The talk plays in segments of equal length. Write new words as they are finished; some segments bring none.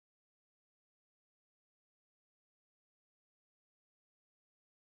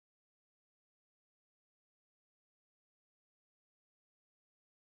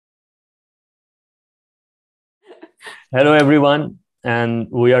Hello, everyone, and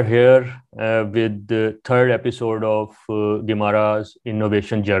we are here with the third episode of Gimara's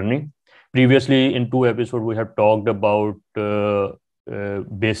innovation journey. Previously, in two episodes, we have talked about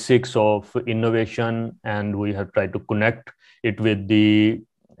basics of innovation, and we have tried to connect it with the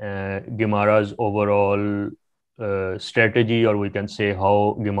Gimara's overall strategy, or we can say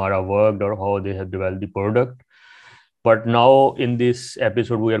how Gimara worked or how they have developed the product. But now, in this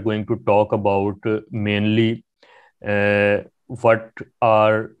episode, we are going to talk about mainly what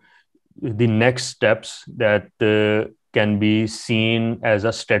are the next steps that can be seen as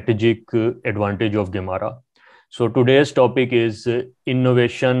a strategic advantage of Gimara. So today's topic is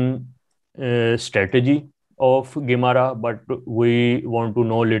innovation strategy of Gimara, but we want to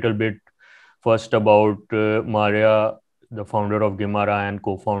know a little bit first about Marja, the founder of Gimara, and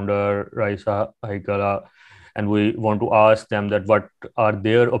co-founder Raisa Haikala, and we want to ask them that what are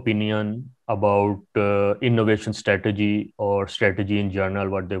their opinion about innovation strategy or strategy in general,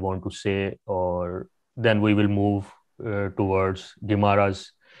 what they want to say, or then we will move towards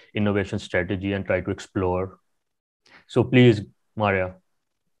Gimara's innovation strategy and try to explore. So please, Marja.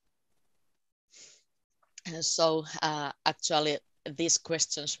 So actually, these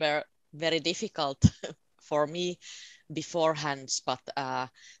questions were very difficult for me beforehand, but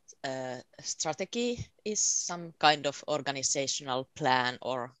strategy is some kind of organizational plan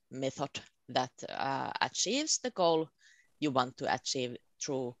or method that achieves the goal you want to achieve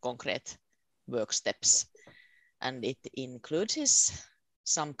through concrete work steps. And it includes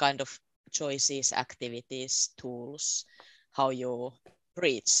some kind of choices, activities, tools, how you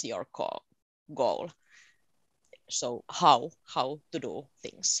reach your goal. So how to do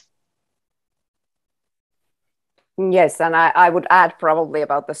things. Yes, and I would add probably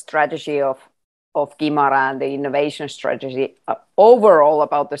about the strategy of Gimara and the innovation strategy. Overall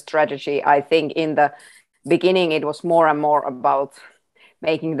about the strategy, I think in the beginning it was more and more about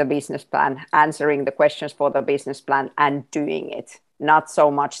making the business plan, answering the questions for the business plan and doing it, not so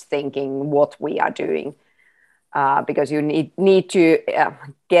much thinking what we are doing. Because you need to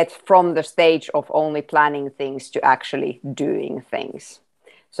get from the stage of only planning things to actually doing things.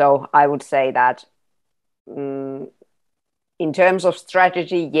 So I would say that in terms of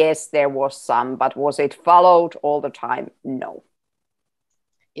strategy, yes, there was some, but was it followed all the time? No.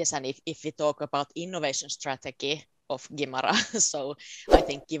 Yes, and if we talk about innovation strategy of Gimara, so I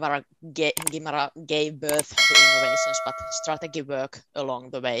think Gimara gave birth to innovations, but strategy work along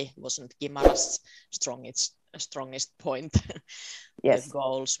the way wasn't Gimara's strongest point. Yes. The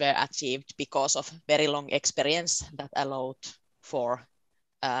goals were achieved because of very long experience that allowed for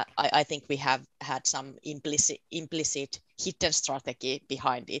I think we have had some implicit hidden strategy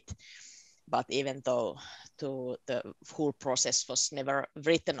behind it, but even though the whole process was never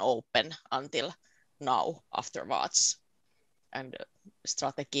written open until now afterwards, and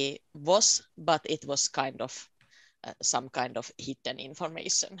strategy was, but it was kind of some kind of hidden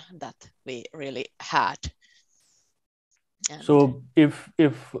information that we really had. And so if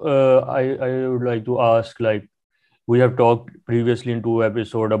I would like to ask, like, we have talked previously in two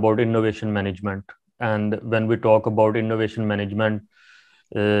episodes about innovation management. And when we talk about innovation management,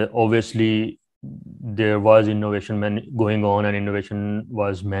 obviously there was innovation going on and innovation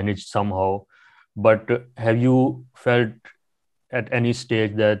was managed somehow. But have you felt at any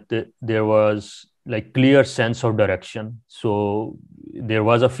stage that there was like clear sense of direction? So there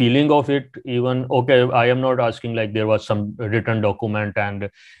was a feeling of it, even, okay, I am not asking like there was some written document and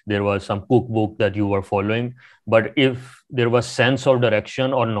there was some cookbook that you were following, but if there was sense of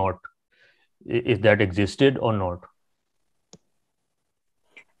direction or not, if that existed or not.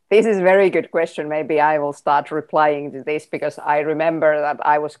 This is a very good question. Maybe I will start replying to this, because I remember that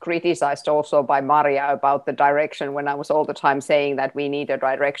I was criticized also by Marja about the direction when I was all the time saying that we need a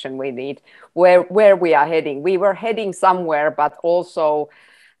direction, we need where we are heading. We were heading somewhere, but also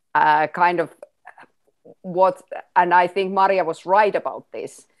kind of what, and I think Marja was right about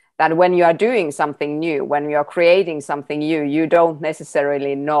this, that when you are doing something new, when you are creating something new, you don't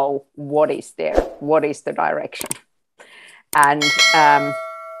necessarily know what is there, what is the direction. And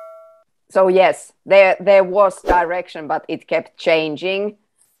so yes, there was direction, but it kept changing.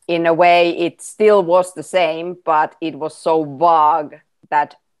 In a way, it still was the same, but it was so vague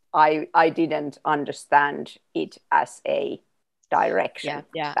that I didn't understand it as a direction.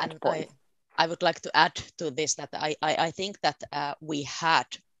 Yeah, and I would like to add to this that I think that we had.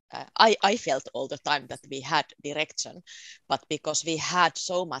 I felt all the time that we had direction, but because we had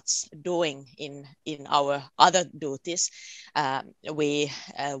so much doing in our other duties,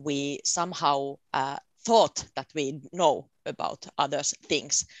 we somehow thought that we know about others'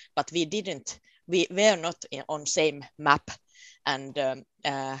 things, but we didn't we were not on same map, and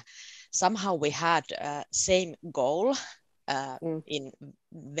somehow we had same goal in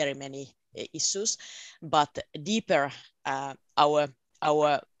very many issues, but deeper our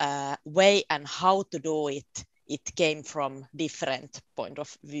way and how to do it came from different point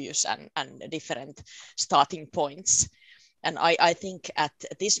of views and different starting points. And I think at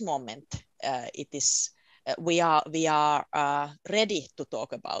this moment it is we are ready to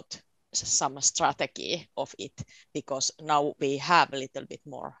talk about some strategy of it, because now we have a little bit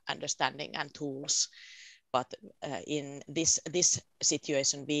more understanding and tools. But in this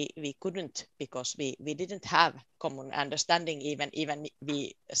situation we couldn't, because we didn't have common understanding. Even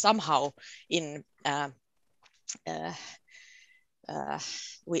we somehow in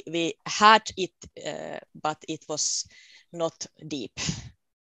we had it, but it was not deep.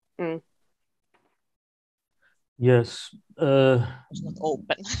 Yes, It's not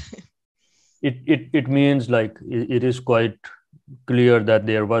open. it means like it is quite clear that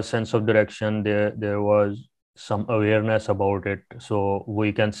there was sense of direction, there was some awareness about it, so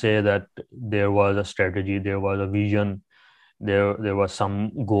we can say that there was a strategy, there was a vision, there was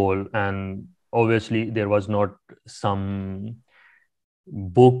some goal, and obviously there was not some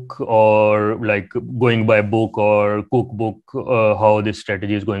book or like going by book or cookbook how this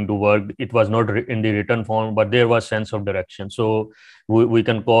strategy is going to work. It was not in the written form, but there was sense of direction, so we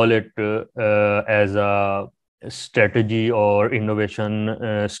can call it as a strategy or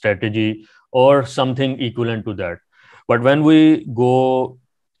innovation strategy or something equivalent to that. But when we go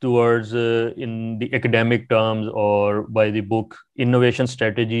towards in the academic terms or by the book, innovation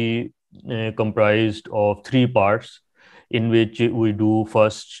strategy comprised of three parts, in which we do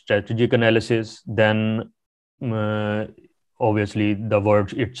first strategic analysis, then uh, obviously the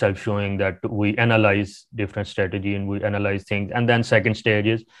word itself showing that we analyze different strategy and we analyze things, and then second stage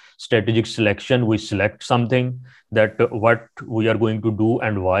is strategic selection. We select something, that what we are going to do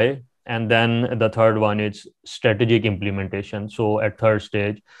and why, and then the third one is strategic implementation. So at third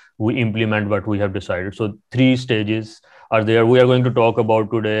stage we implement what we have decided. So three stages are there. We are going to talk about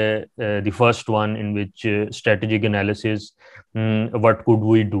today the first one, in which strategic analysis, what could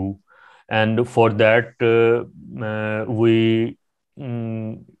we do, and for that we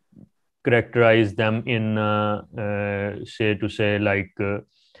characterize them in say like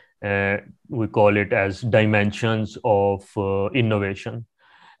we call it as dimensions of innovation.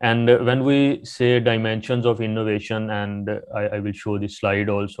 And when we say dimensions of innovation, and I will show this slide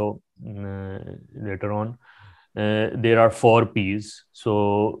also later on, there are four P's.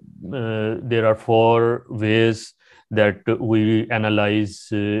 So there are four ways that we analyze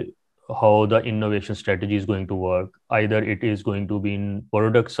how the innovation strategy is going to work. Either it is going to be in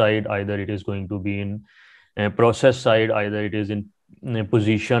product side, either it is going to be in process side, either it is in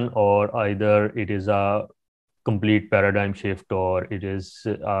position, or either it is a complete paradigm shift, or it is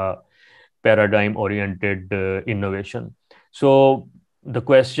a paradigm oriented innovation. So the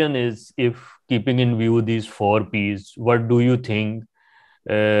question is, if keeping in view these four P's, what do you think,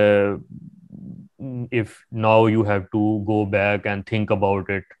 uh, if now you have to go back and think about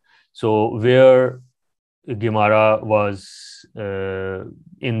it, so where Gimara was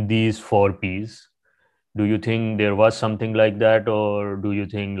in these four P's? Do you think there was something like that, or do you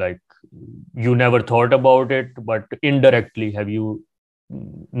think like you never thought about it, but indirectly have you,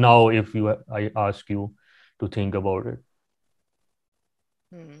 now if you I ask you to think about it?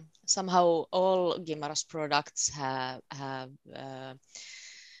 Somehow all Gimara's products have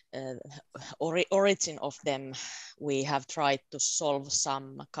origin of them. We have tried to solve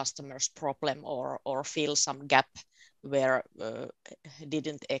some customer's problem or fill some gap where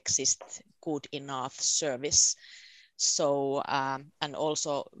didn't exist good enough service. So and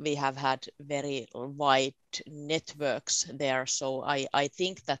also we have had very wide networks there. So I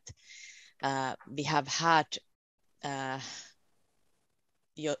think that we have had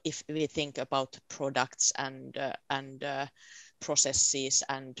if we think about products and processes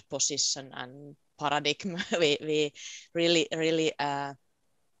and position and paradigm, we really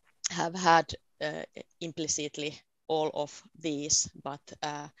have had implicitly all of these, but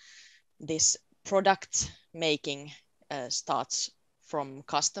this product making starts from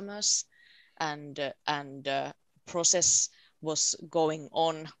customers, and process was going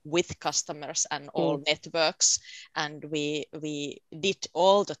on with customers and all networks, and we did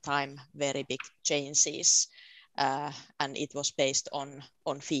all the time very big changes, and it was based on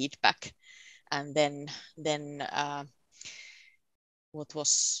feedback. And then what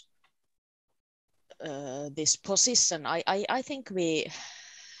was this position? I think we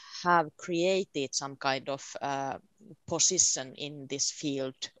have created some kind of position in this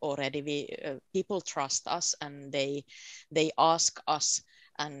field already. People trust us, and they ask us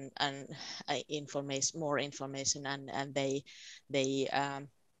and more information, and they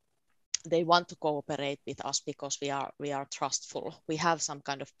want to cooperate with us because we are trustful. We have some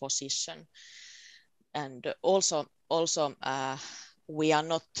kind of position, and also we are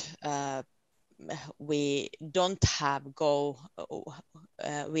not. We don't have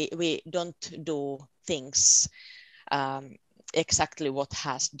we don't do things exactly what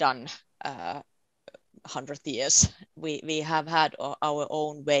has done 100 years. We have had our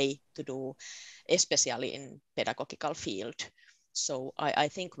own way to do, especially in pedagogical field. So I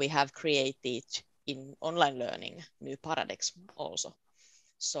think we have created in online learning new paradigms also.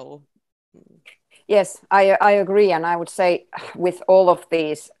 So yes, I agree, and I would say with all of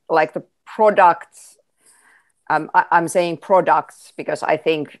these, like the products, I'm saying products because I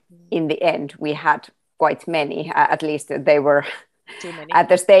think in the end we had quite many, at least they were too many at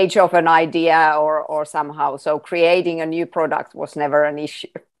the stage of an idea or somehow. So creating a new product was never an issue,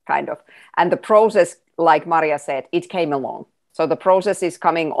 kind of. And the process, like Marja said, it came along. So the process is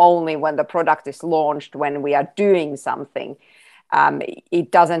coming only when the product is launched, when we are doing something.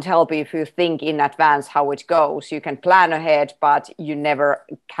 It doesn't help if you think in advance how it goes. You can plan ahead, but you never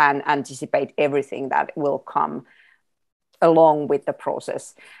can anticipate everything that will come along with the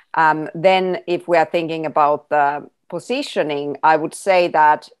process. Then if we are thinking about the positioning, I would say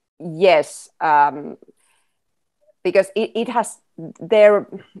that yes, because it has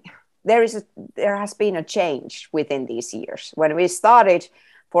there has been a change within these years. When we started,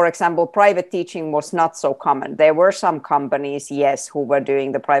 for example, private teaching was not so common. There were some companies, yes, who were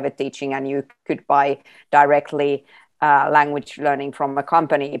doing the private teaching, and you could buy directly language learning from a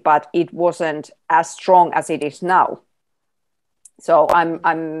company, but it wasn't as strong as it is now. So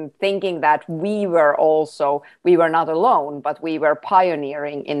I'm thinking that we were not alone, but we were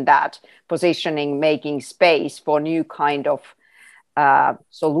pioneering in that positioning, making space for new kind of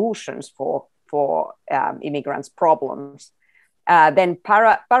solutions for immigrants' problems. Then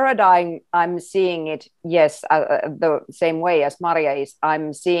paradigm, I'm seeing it, yes, the same way as Marja is.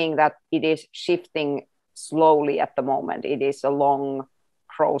 I'm seeing that it is shifting slowly at the moment. It is a long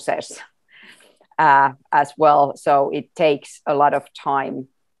process as well. So it takes a lot of time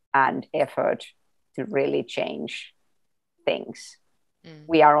and effort to really change things.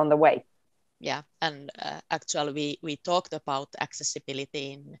 We are on the way. Yeah, and actually we talked about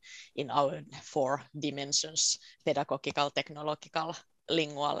accessibility in our 4 dimensions: pedagogical, technological,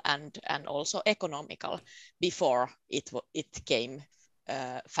 lingual, and also economical before it came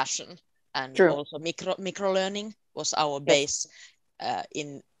fashion. And True. Also micro learning was our base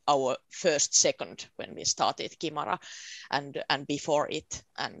in our first second when we started Gimara, and before it,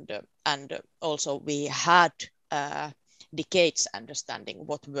 and also we had decades understanding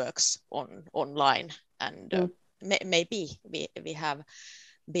what works online, and maybe we have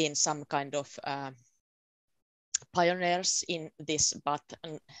been some kind of pioneers in this, but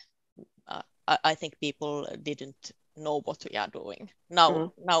I think people didn't know what we are doing.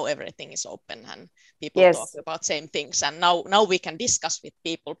 Now everything is open and people talk about same things, and now we can discuss with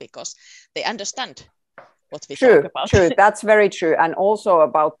people because they understand what we talk about. True, that's very true. And also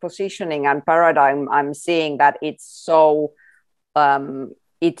about positioning and paradigm, I'm seeing that it's so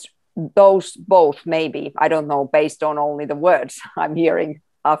it's those both, maybe, I don't know, based on only the words I'm hearing.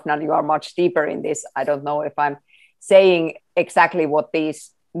 Afnan, you are much deeper in this. I don't know if I'm saying exactly what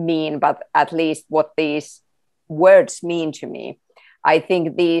these mean, but at least what these words mean to me. I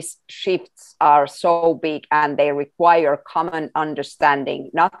think these shifts are so big and they require common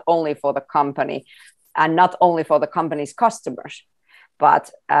understanding, not only for the company and not only for the company's customers, but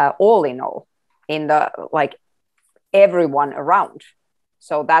all in all, in the like everyone around.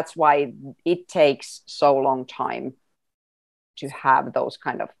 So that's why it takes so long time to have those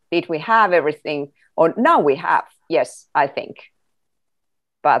kind of, did we have everything? Or now we have, yes, I think.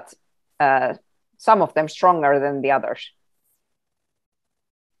 But some of them stronger than the others.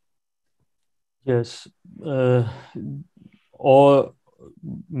 Yes. Or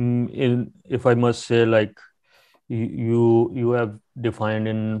if I must say, like you have defined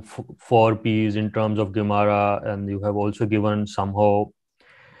in 4 P's in terms of Gimara, and you have also given somehow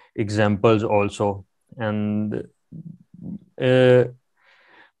examples also. And when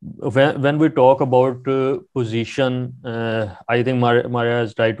we talk about position, I think Marja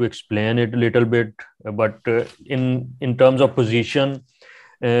has tried to explain it a little bit, but in terms of position,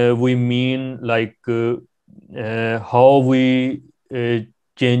 we mean like how we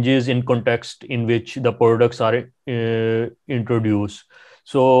changes in context in which the products are introduced.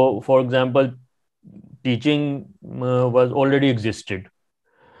 So for example, teaching was already existed,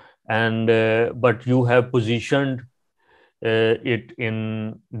 and but you have positioned it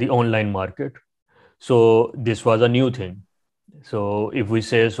in the online market. So this was a new thing. So if we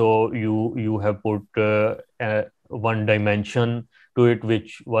say so, you have put one dimension to it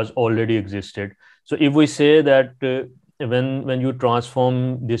which was already existed. So if we say that when you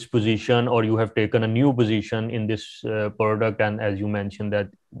transform this position, or you have taken a new position in this product, and as you mentioned that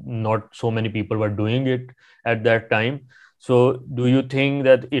not so many people were doing it at that time, so do you think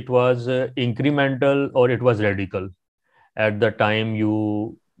that it was incremental or it was radical at the time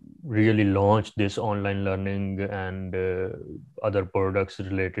you really launched this online learning and other products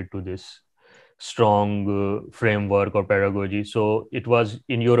related to this strong framework or pedagogy? So it was,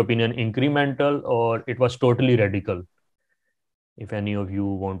 in your opinion, incremental or it was totally radical? If any of you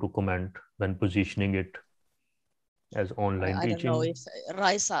want to comment when positioning it as online I don't know teaching.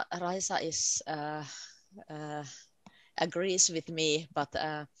 if Raisa is agrees with me, but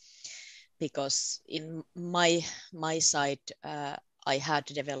because in my side, I had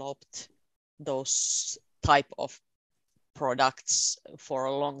developed those type of products for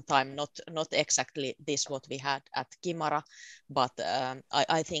a long time. Not exactly this what we had at Gimara, but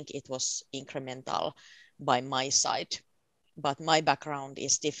I think it was incremental by my side. But my background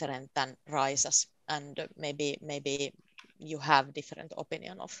is different than Raisa's, and maybe you have different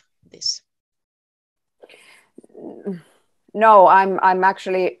opinion of this. No, I'm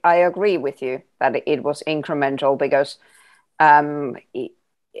actually, I agree with you that it was incremental, because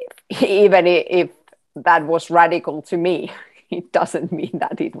even if that was radical to me, it doesn't mean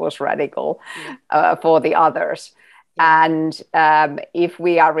that it was radical for the others. Yeah. And if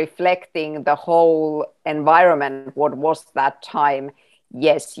we are reflecting the whole environment, what was that time,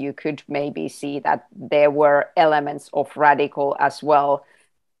 yes, you could maybe see that there were elements of radical as well.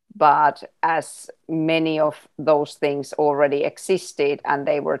 But as many of those things already existed, and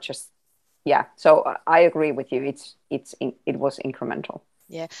they were just, yeah. So I agree with you. It was incremental.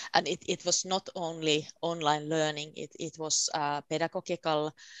 Yeah, and it was not only online learning. It was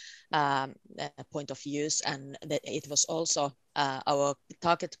pedagogical point of views, and it was also our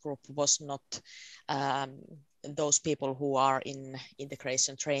target group was not those people who are in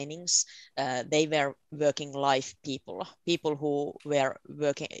integration trainings. They were working life people who were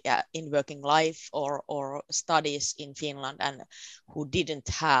working in working life or studies in Finland, and who didn't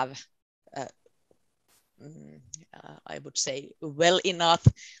have I would say well enough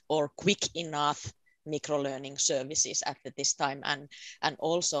or quick enough micro-learning services at this time, and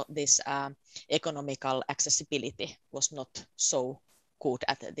also this economical accessibility was not so good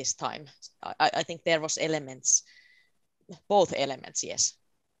at this time. I think there was both elements.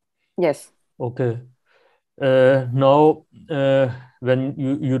 Yes. Okay. Now, when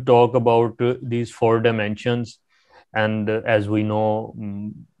you talk about these 4 dimensions, and as we know,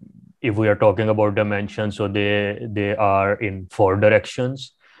 if we are talking about dimensions, so they are in 4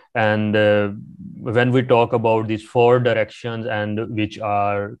 directions. And when we talk about these 4 directions, and which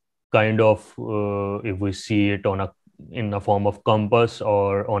are kind of, if we see it in a form of compass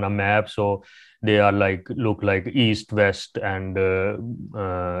or on a map, so they are look like east, west, and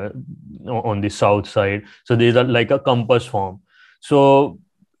on the south side. So these are like a compass form. So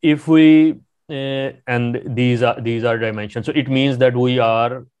if we and these are dimensions, so it means that we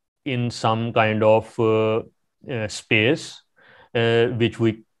are in some kind of space, which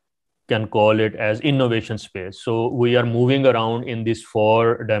we can call it as innovation space. So we are moving around in these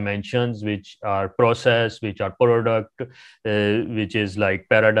 4 dimensions, which are process, which are product, which is like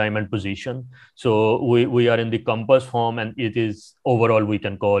paradigm and position. So we are in the compass form, and it is overall, we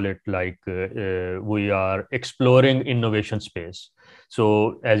can call it like we are exploring innovation space.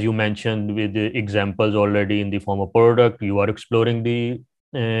 So as you mentioned with the examples already, in the form of product, you are exploring the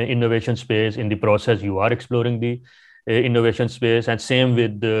innovation space. In the process, you are exploring the innovation space, and same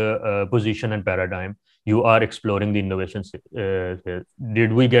with the position and paradigm, you are exploring the innovation space.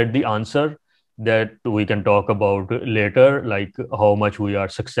 Did we get the answer that we can talk about later, like how much we are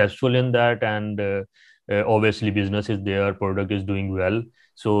successful in that? And obviously business is there, product is doing well,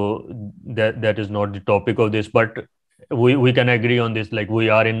 so that is not the topic of this, but we can agree on this, like we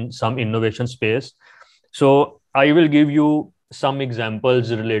are in some innovation space. So I will give you some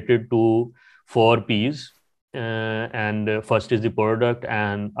examples related to 4 Ps. And first is the product,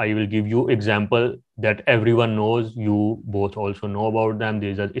 and I will give you example that everyone knows, you both also know about them,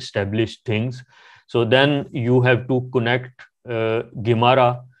 these are established things. So then you have to connect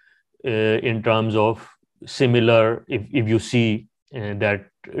Gimara in terms of similar, if you see that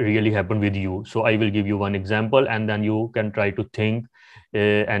really happened with you. So I will give you one example, and then you can try to think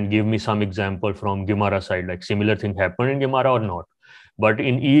and give me some example from Gimara side, like similar thing happened in Gimara or not. But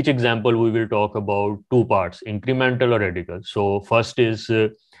in each example, we will talk about two parts, incremental or radical. So first is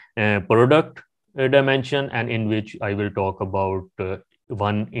product dimension, and in which I will talk about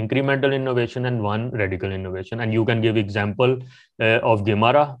one incremental innovation and one radical innovation. And you can give example of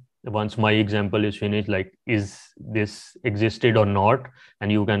Gimara once my example is finished, like is this existed or not,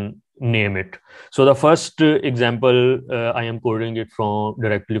 and you can name it. So the first example, I am quoting it from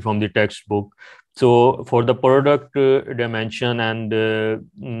directly from the textbook. So for the product dimension and the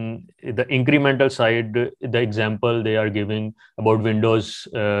incremental side, the example they are giving about Windows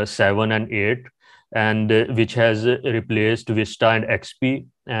 7 and 8, and which has replaced Vista and XP.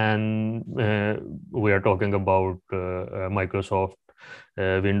 And we are talking about Microsoft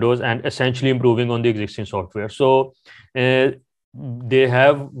Windows, and essentially improving on the existing software. So they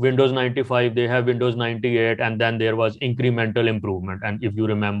have Windows 95, they have Windows 98, and then there was incremental improvement. And if you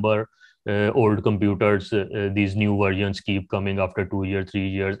remember, old computers, these new versions keep coming after 2 years, 3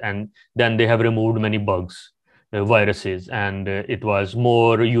 years, and then they have removed many bugs, viruses, and it was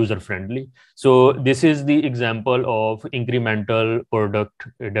more user friendly. So this is the example of incremental product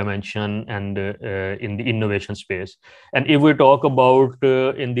dimension and in the innovation space. And if we talk about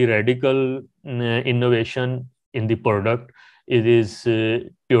in the radical innovation in the product, it is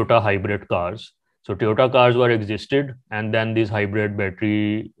Toyota hybrid cars. So Toyota cars were existed, and then this hybrid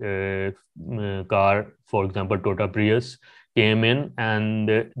battery car, for example, Toyota Prius, came in,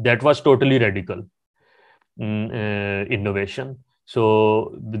 and that was totally radical innovation.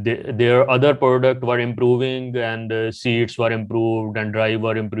 So their other product were improving, and seats were improved, and drive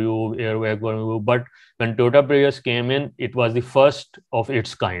were improved, airbag were improved. But when Toyota Prius came in, it was the first of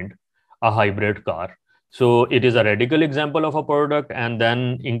its kind, a hybrid car. So it is a radical example of a product, and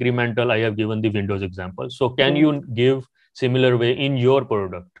then incremental, I have given the Windows example. So can you give similar way in your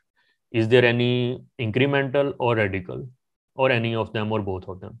product? Is there any incremental or radical, or any of them, or both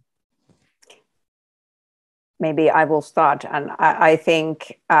of them? Maybe I will start. And I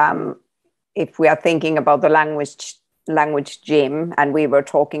think if we are thinking about the language gym, and we were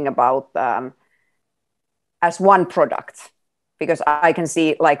talking about as one product, because I can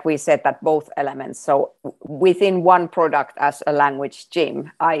see, like we said, that both elements. So within one product as a language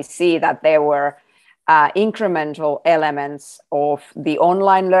gym, I see that there were incremental elements of the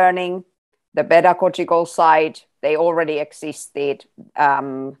online learning, the pedagogical side, they already existed.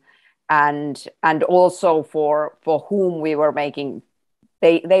 And also for whom we were making,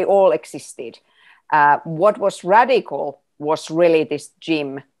 they all existed. What was radical was really this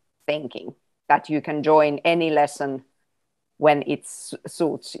gym thinking, that you can join any lesson when it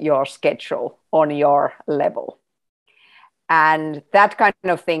suits your schedule on your level. And that kind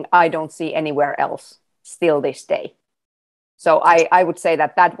of thing I don't see anywhere else still this day. So I would say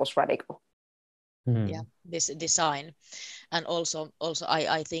that was radical. Yeah, this design. And also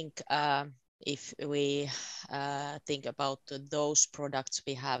I think if we think about those products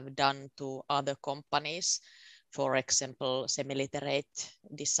we have done to other companies, for example, semi-literate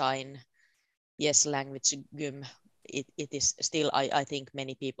design, yes, language gym, it is still, I think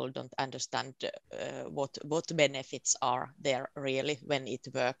many people don't understand what benefits are there really when it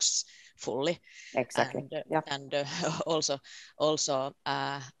works fully. Exactly. And also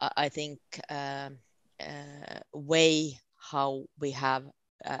I think way how we have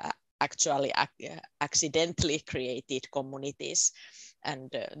actually accidentally created communities,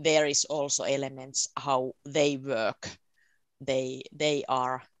 and there is also elements how they work. They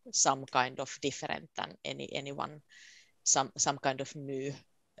are some kind of different than anyone, some kind of new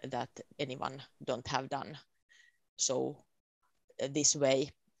that anyone don't have done. So this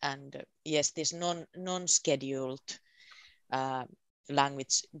way, and yes, this non-scheduled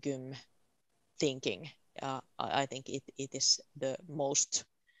language gym thinking, I think it is the most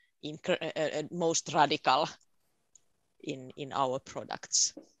radical in our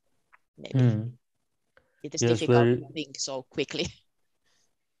products. Maybe it is difficult to think so quickly.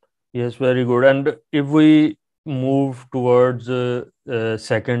 Yes, very good. And if we move towards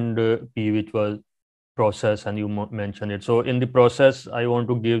second P, which was process, and you mentioned it. So in the process, I want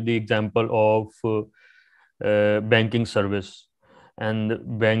to give the example of banking service.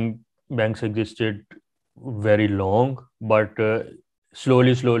 And banks existed very long, but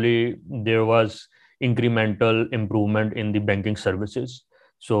slowly there was incremental improvement in the banking services.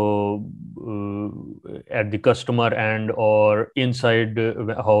 So at the customer end, or inside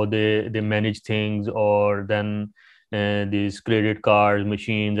how they manage things, or then these credit cards,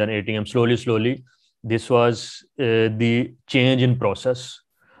 machines, and ATM, slowly this was the change in process.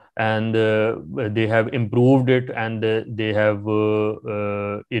 and they have improved it, and they have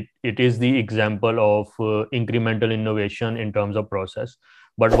it is the example of incremental innovation in terms of process.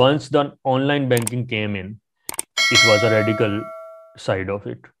 But once the online banking came in, it was a radical side of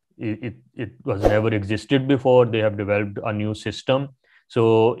it. It was never existed before. They have developed a new system.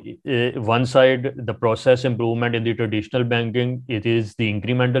 So one side, the process improvement in the traditional banking, it is the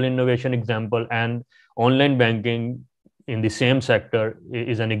incremental innovation example, and online banking in the same sector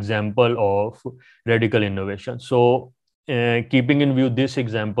is an example of radical innovation. So keeping in view this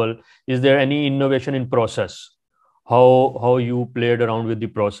example, is there any innovation in process? How you played around with the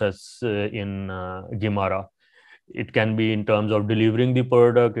process in Gimara? It can be in terms of delivering the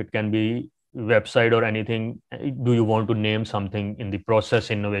product, it can be website or anything. Do you want to name something in the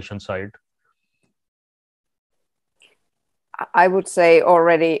process innovation side? I would say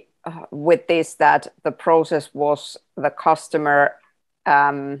already with this that the process was the customer,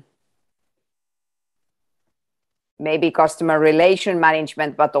 maybe customer relation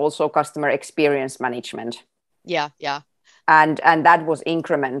management, but also customer experience management. Yeah. And that was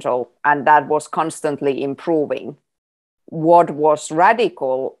incremental, and that was constantly improving. What was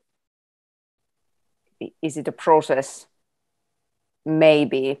radical, is it a process?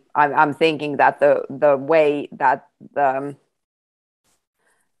 Maybe. I'm thinking that the way that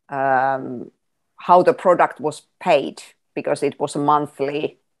how the product was paid, because it was a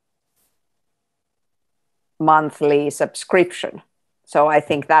monthly subscription. So I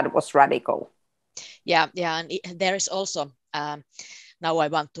think that was radical. Yeah, and there is also now I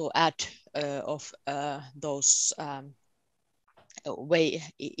want to add of those way.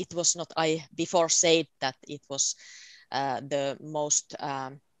 It was not, I before said that it was the most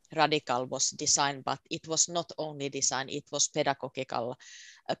radical was design, but it was not only design, it was pedagogical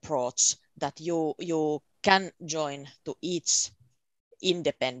approach that you can join to each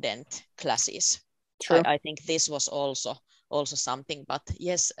independent classes. True. I think this was also something, but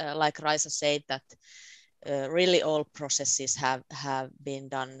yes, like Raisa said, that really all processes have been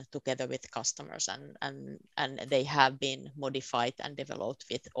done together with customers, and they have been modified and developed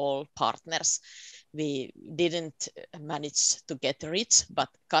with all partners. We didn't manage to get rich, but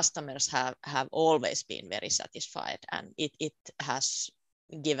customers have always been very satisfied, and it has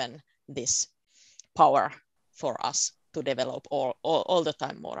given this power for us to develop all the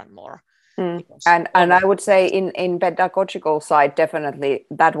time more and more. And I would say in pedagogical side, definitely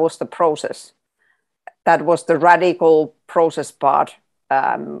that was the process. That was the radical process part,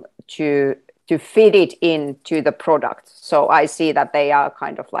 to fit it into the product. So I see that they are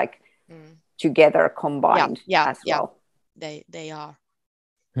kind of like together combined as well. They are.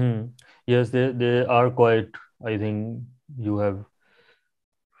 Yes, they are quite, I think you have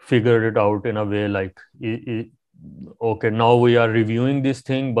figured it out in a way like, okay, now we are reviewing this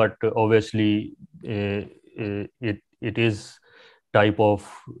thing, but obviously it is type of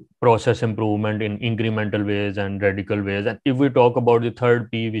process improvement in incremental ways and radical ways. And if we talk about the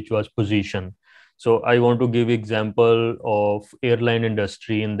third P, which was position, so I want to give example of airline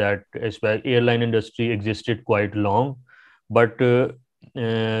industry, in that airline industry existed quite long, but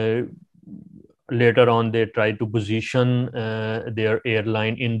later on they tried to position their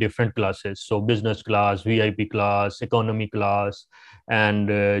airline in different classes, so business class, VIP class, economy class,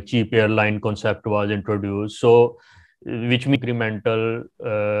 and cheap airline concept was introduced, so which incremental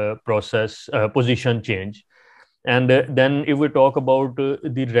process position change. And then if we talk about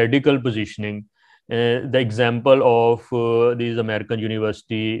the radical positioning, the example of these American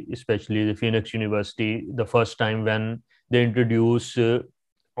university, especially the Phoenix University, the first time when they introduced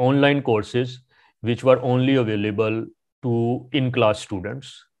online courses which were only available to in-class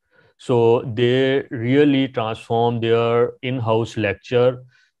students. So they really transformed their in-house lecture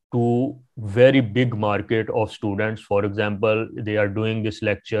to very big market of students. For example, they are doing this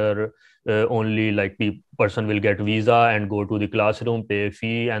lecture only like person will get visa and go to the classroom, pay a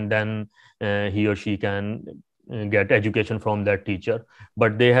fee, and then he or she can get education from that teacher.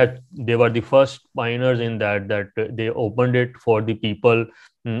 But they were the first pioneers in that they opened it for the people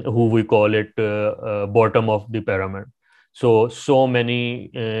who we call it bottom of the pyramid. So many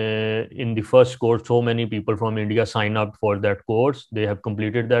in the first course, so many people from India sign up for that course. They have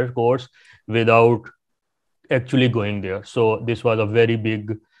completed that course without actually going there. So this was a very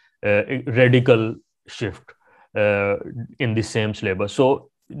big radical shift in the same syllabus. So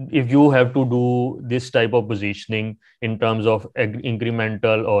if you have to do this type of positioning in terms of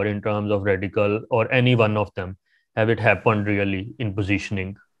incremental or in terms of radical or any one of them, have it happened really in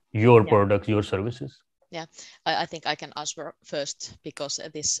positioning your products, your services? Yeah, I think I can answer first because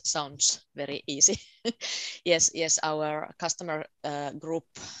this sounds very easy. Yes, our customer group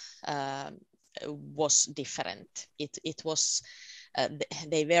was different. It was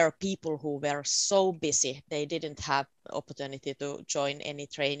they were people who were so busy they didn't have opportunity to join any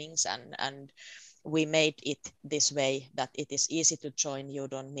trainings, and we made it this way that it is easy to join. You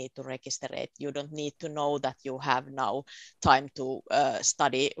don't need to register it. You don't need to know that you have now time to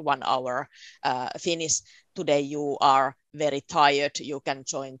study 1 hour Finnish. Today you are very tired. You can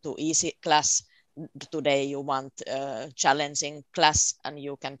join to easy class. Today you want a challenging class, and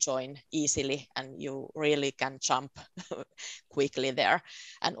you can join easily, and you really can jump quickly there.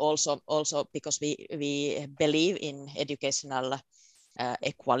 And also because we believe in educational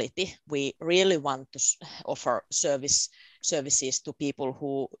equality, we really want to offer services to people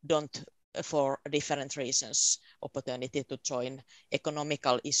who don't, for different reasons, opportunity to join,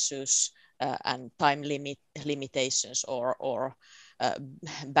 economical issues and time limitations, or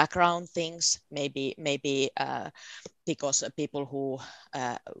background things, maybe because people who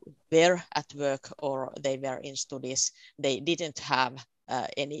were at work or they were in studies, they didn't have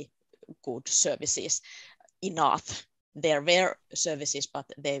any good services enough. There were services, but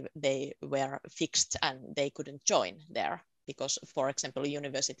they were fixed and they couldn't join there because, for example,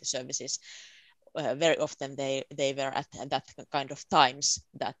 university services, very often they were at that kind of times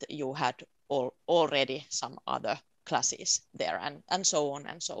that you had already some other classes there, and so on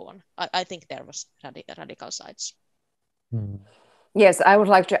and so on. I think there was radical sides. Yes, I would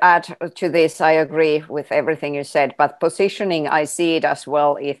like to add to this. I agree with everything you said, but positioning, I see it as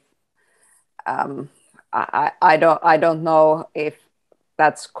well. If I don't know if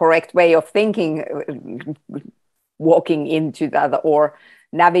that's correct way of thinking, walking into that or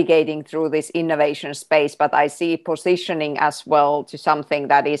navigating through this innovation space, but I see positioning as well to something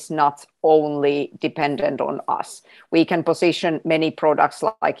that is not only dependent on us. We can position many products,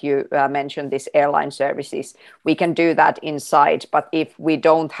 like you mentioned, this airline services. We can do that inside, but if we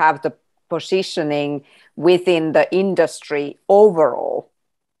don't have the positioning within the industry overall,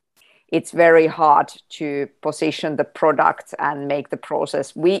 it's very hard to position the product and make the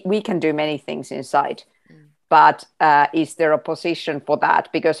process. We can do many things inside. But is there a position for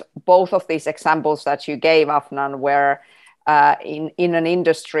that? Because both of these examples that you gave, Afnan, were in an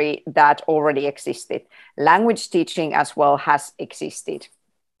industry that already existed. Language teaching as well has existed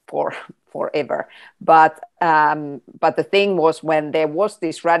forever. But the thing was, when there was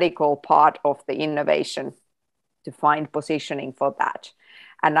this radical part of the innovation, to find positioning for that.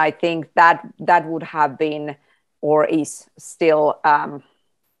 And I think that would have been, or is still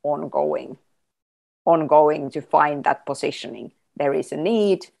ongoing to find that positioning. There is a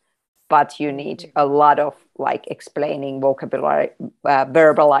need, but you need a lot of like explaining vocabulary,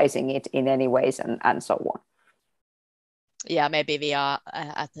 verbalizing it in any ways, and so on. Yeah, maybe we are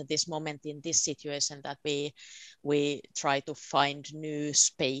at this moment in this situation that we try to find new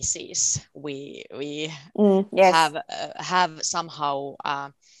spaces. We yes. have somehow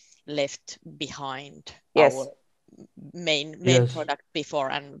left behind yes. our main Yes. product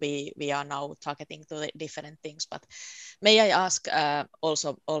before, and we are now targeting to the different things. But may I ask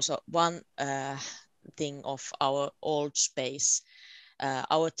also one thing of our old space?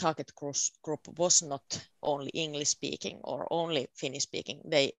 Our target group was not only English speaking or only Finnish speaking.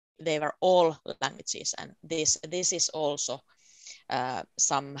 They were all languages, and this is also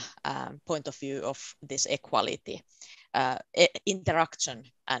some point of view of this equality. Interaction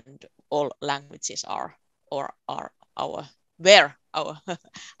and all languages are our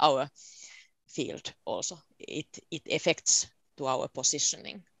field also. It affects to our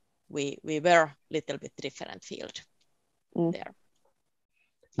positioning. We were a little bit different field there.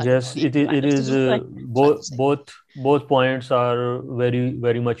 Yes, it is. Both points are very,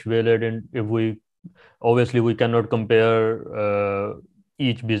 very much valid, and if we obviously we cannot compare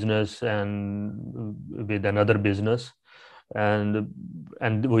each business and with another business, and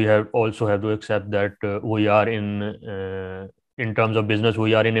we also have to accept that we are in terms of business,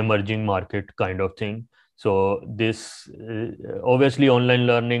 we are in emerging market kind of thing. So this obviously online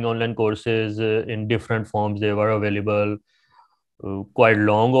learning, online courses in different forms, they were available quite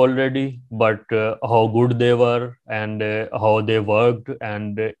long already, but how good they were, and how they worked,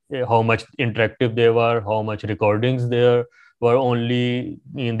 and how much interactive they were, how much recordings there were, only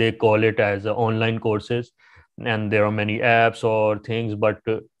they call it as online courses, and there are many apps or things. But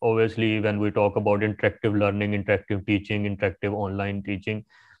obviously when we talk about interactive learning, interactive teaching, interactive online teaching,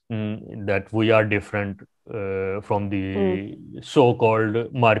 that we are different from the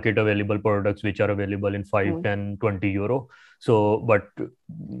so-called market available products which are available in 5, 10, 20 euro. So, but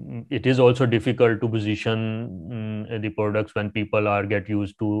it is also difficult to position the products when people get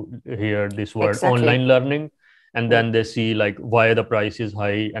used to hear this word Exactly. online learning, and then they see like why the price is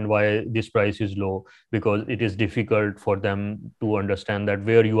high and why this price is low, because it is difficult for them to understand that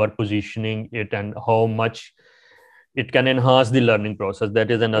where you are positioning it and how much it can enhance the learning process. That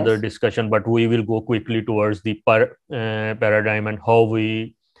is another discussion, but we will go quickly towards the paradigm and how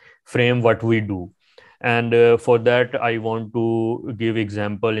we frame what we do. And for that, I want to give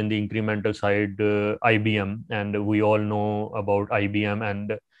example in the incremental side, IBM, and we all know about IBM.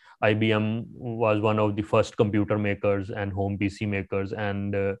 And IBM was one of the first computer makers and home PC makers.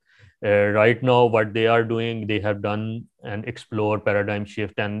 And right now, what they are doing, they have done an explore paradigm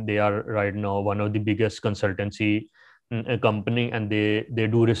shift, and they are right now one of the biggest consultancy company, and they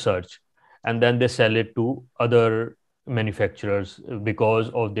do research, and then they sell it to other manufacturers because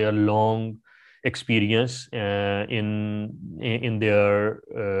of their long experience in their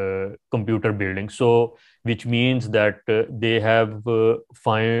computer building. So which means that they have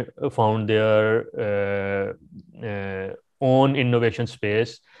found their own innovation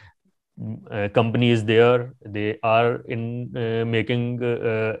space. Company is there, they are in making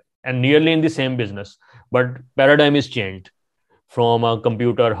and nearly in the same business, but paradigm is changed from a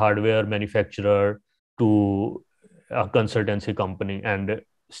computer hardware manufacturer to a consultancy company, and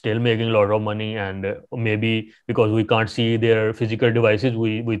still making a lot of money. And maybe because we can't see their physical devices,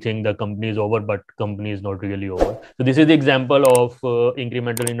 we think the company is over, but company is not really over. So this is the example of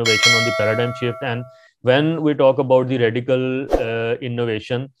incremental innovation on the paradigm shift. And when we talk about the radical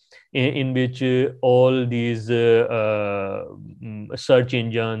innovation, in which all these search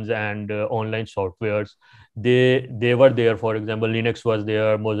engines and online softwares, they were there. For example, Linux was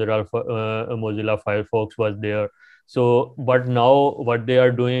there, Mozilla Firefox was there. So but now what they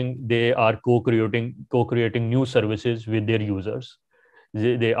are doing, they are co-creating new services with their users.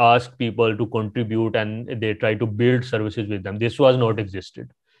 They ask people to contribute, and they try to build services with them. This was not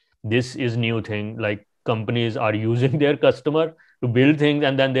existed. This is new thing. Like companies are using their customer to build things,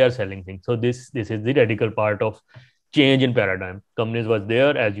 and then they are selling things. So this is the radical part of change in paradigm. Companies was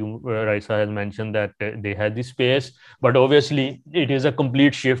there, as you Raisa has mentioned, that they had the space, but obviously it is a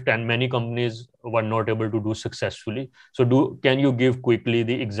complete shift, and many companies were not able to do successfully. So can you give quickly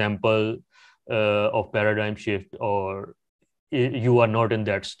the example of paradigm shift, or you are not in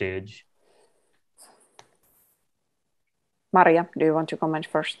that stage? Marja, do you want to comment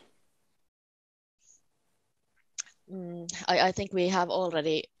first? I think we have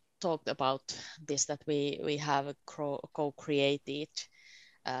already talked about this, that we have co-created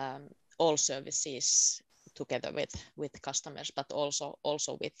all services together with customers, but also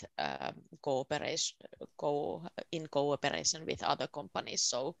with cooperation with other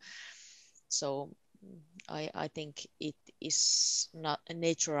companies. So I think it is not a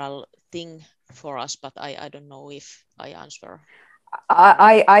natural thing for us, but I don't know if I answer.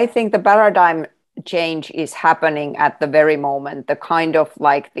 I think the paradigm change is happening at the very moment, the kind of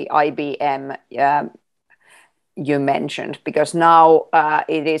like the IBM you mentioned, because now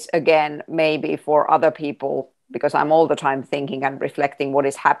it is again maybe for other people, because I'm all the time thinking and reflecting what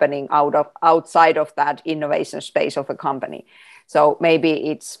is happening outside of that innovation space of a company. So maybe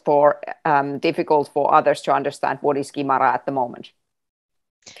it's difficult for others to understand what is Gimara at the moment.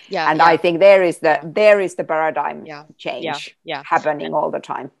 Yeah, and I think there is the paradigm change happening all the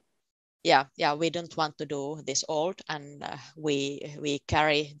time. Yeah, we don't want to do this old, and we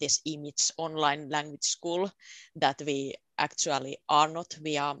carry this image online language school that we actually are not.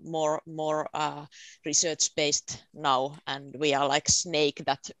 We are more research based now, and we are like snake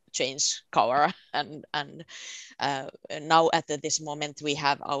that change color. And now at this moment we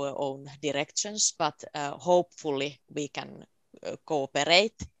have our own directions, but hopefully we can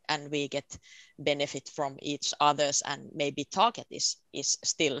cooperate and we get benefit from each others, and maybe target is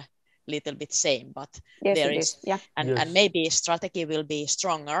still little bit same, but yes, there is. Yeah. And maybe strategy will be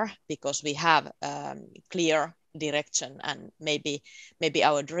stronger because we have clear direction, and maybe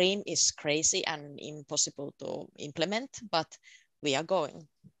our dream is crazy and impossible to implement, but we are going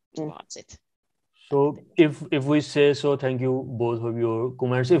towards it. So if we say so, thank you both of your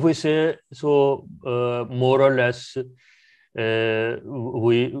comments. If we say so, more or less,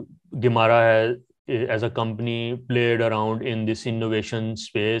 Gimara has, as a company, played around in this innovation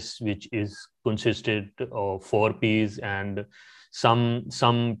space, which is consisted of 4 P's, and some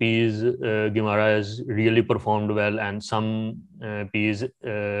P's Gimara has really performed well, and some P's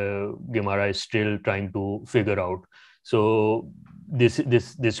Gimara is still trying to figure out. So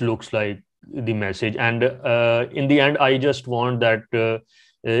this looks like the message. And in the end, I just want that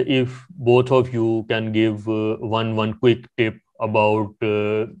if both of you can give one quick tip about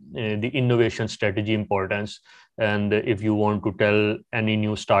the innovation strategy importance, And if you want to tell any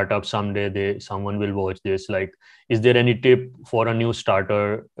new startup someday, someone will watch this. Like, is there any tip for a new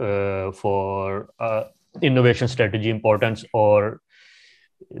starter for innovation strategy importance, or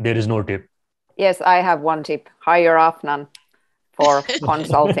there is no tip? Yes, I have one tip. Hire Afnan for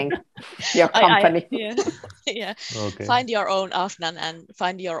consulting your company. Yeah. Okay. Find your own Afnan and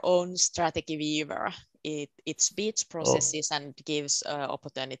find your own strategy viewer. It speeds processes and gives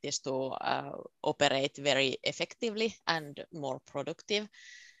opportunities to operate very effectively and more productive.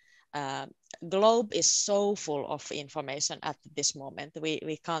 Globe is so full of information at this moment.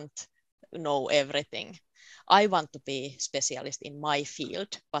 We can't know everything. I want to be specialist in my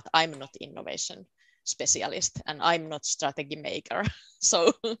field, but I'm not innovation specialist and I'm not strategy maker.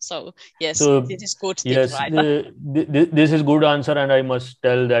 So yes, So this is good tip, yes, right? this is good answer, and I must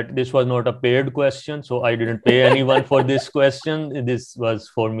tell that this was not a paid question, so I didn't pay anyone for this question. This was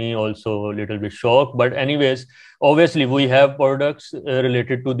for me also a little bit shock, but anyways, obviously we have products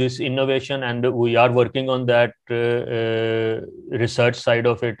related to this innovation, and we are working on that research side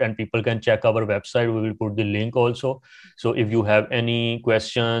of it, and people can check our website. We will put the link also. So if you have any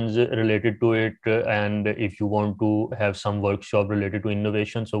questions related to it, and if you want to have some workshop related to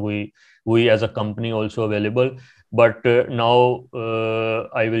innovation, so we as a company also available. But now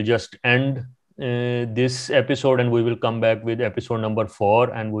I will just end this episode, and we will come back with episode number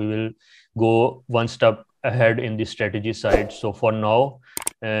 4, and we will go one step ahead in the strategy side. So for now,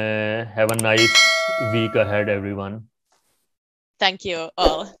 have a nice week ahead, everyone. Thank you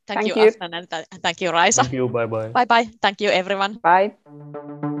all. Thank you, you. Afnan, and thank you, Raisa. Thank you. Bye bye. Bye bye. Thank you, everyone. Bye.